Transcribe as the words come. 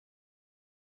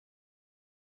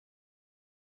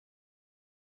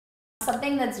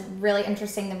Something that's really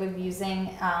interesting that we've been using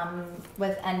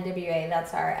with NWA,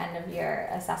 that's our end of year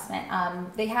assessment,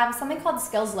 they have something called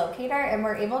Skills Locator, and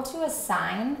we're able to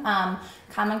assign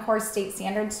Common Core state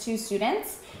standards to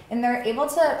students, and they're able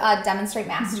to demonstrate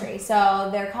mastery. So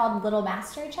they're called little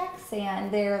mastery checks,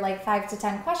 and they're like 5 to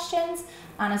 10 questions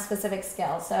on a specific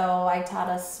skill. So I taught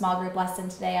a small group lesson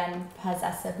today on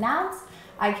possessive nouns.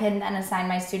 I can then assign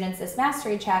my students this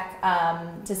mastery check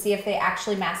to see if they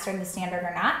actually mastered the standard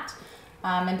or not,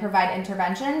 and provide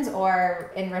interventions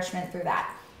or enrichment through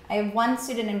that. I have one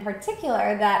student in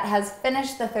particular that has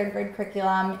finished the 3rd grade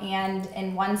curriculum, and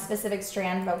in one specific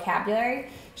strand, vocabulary,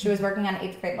 she was working on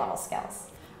 8th grade level skills.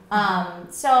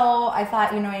 So I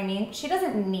thought, you know what I mean? She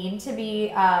doesn't need to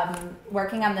be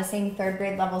working on the same 3rd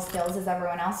grade level skills as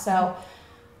everyone else. So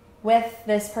with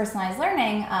this personalized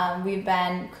learning, we've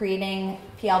been creating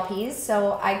PLPs.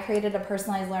 So I created a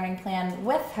personalized learning plan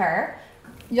with her.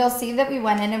 You'll see that we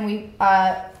went in and we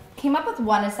came up with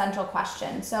one essential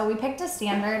question. So we picked a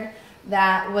standard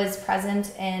that was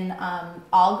present in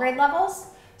all grade levels.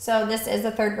 So this is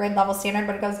a 3rd grade level standard,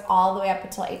 but it goes all the way up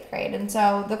until 8th grade. And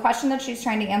so the question that she's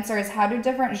trying to answer is, how do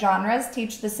different genres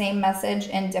teach the same message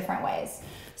in different ways?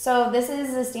 So this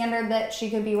is a standard that she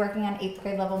could be working on 8th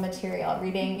grade level material,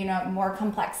 reading, you know, more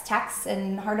complex texts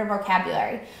and harder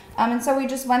vocabulary. And so we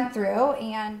just went through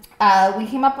and we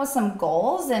came up with some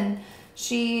goals, and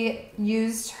she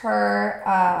used her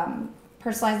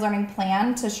personalized learning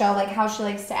plan to show like how she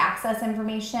likes to access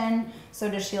information. So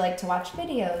does she like to watch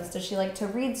videos? Does she like to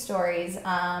read stories?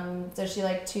 Does she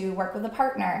like to work with a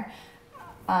partner?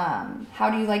 How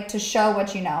do you like to show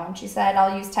what you know? And she said,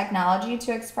 I'll use technology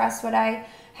to express what I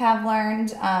have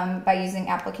learned by using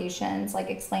applications like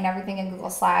Explain Everything in Google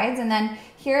Slides. And then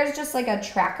here's just like a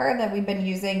tracker that we've been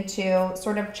using to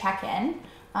sort of check in.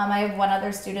 I have one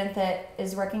other student that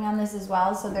is working on this as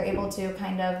well, so they're able to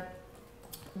kind of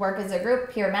work as a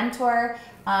group, peer mentor.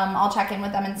 I'll check in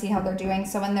with them and see how they're doing.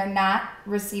 So when they're not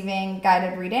receiving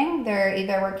guided reading, they're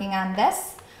either working on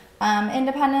this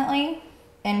independently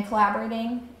and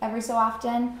collaborating every so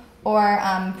often, or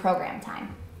program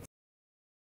time.